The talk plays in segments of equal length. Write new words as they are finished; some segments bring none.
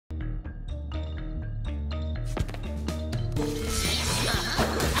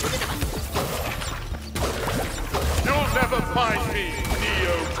You'll never find me,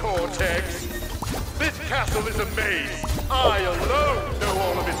 Neo-Cortex. This castle is a maze. I alone know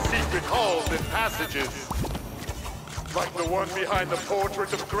all of its secret halls and passages. Like the one behind the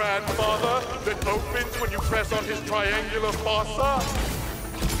portrait of Grandfather that opens when you press on his triangular fossa.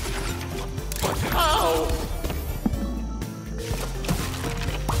 But how?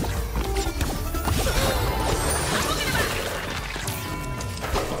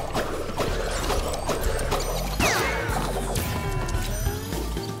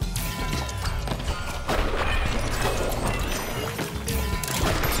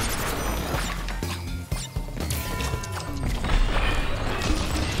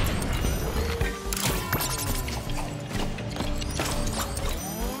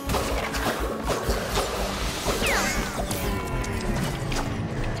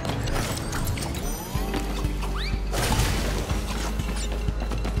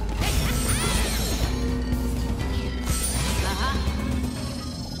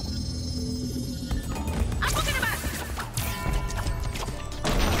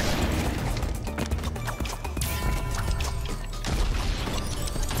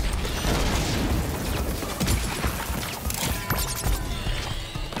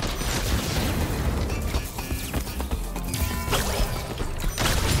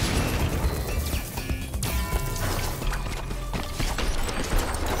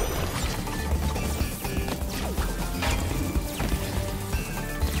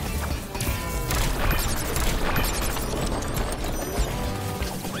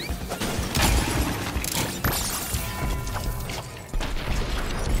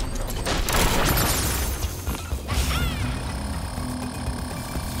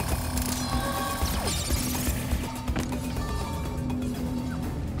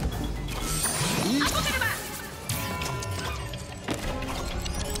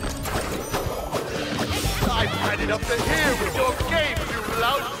 Up to here with your game, you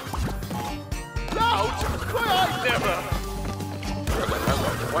lout! Lout? Why, I never!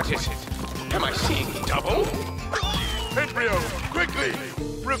 What is it? Am I seeing double? Embryo, quickly!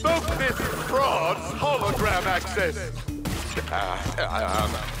 Revoke this fraud's hologram access!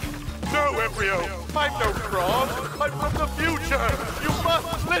 No, Embryo! I'm no fraud! I'm from the future! You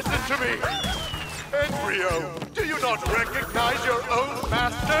must listen to me! Embryo, do you not recognize your own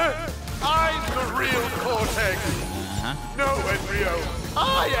master? I'm the real Cortex! No, Embryo,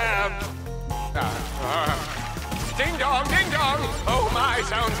 I am! Ding dong, ding dong! Oh my,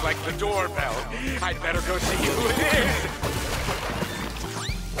 sounds like the doorbell. I'd better go see who it is.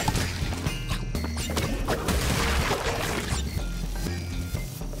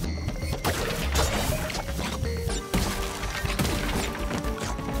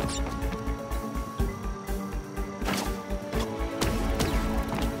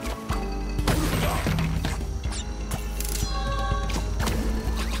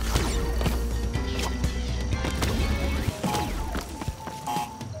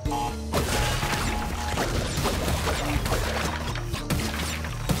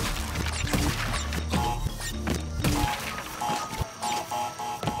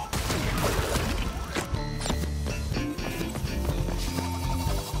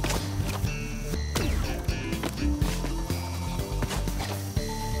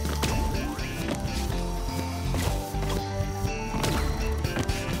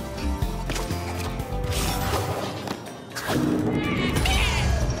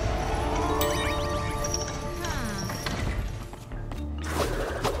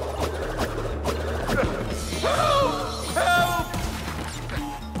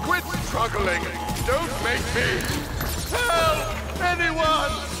 struggling. Don't make me. Help!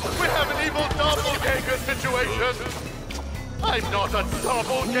 Anyone! We have an evil doppelganger situation. I'm not a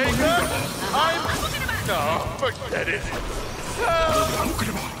doppelganger. I'm... No, forget it. Help!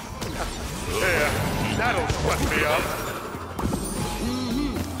 Here, that'll sweat me up.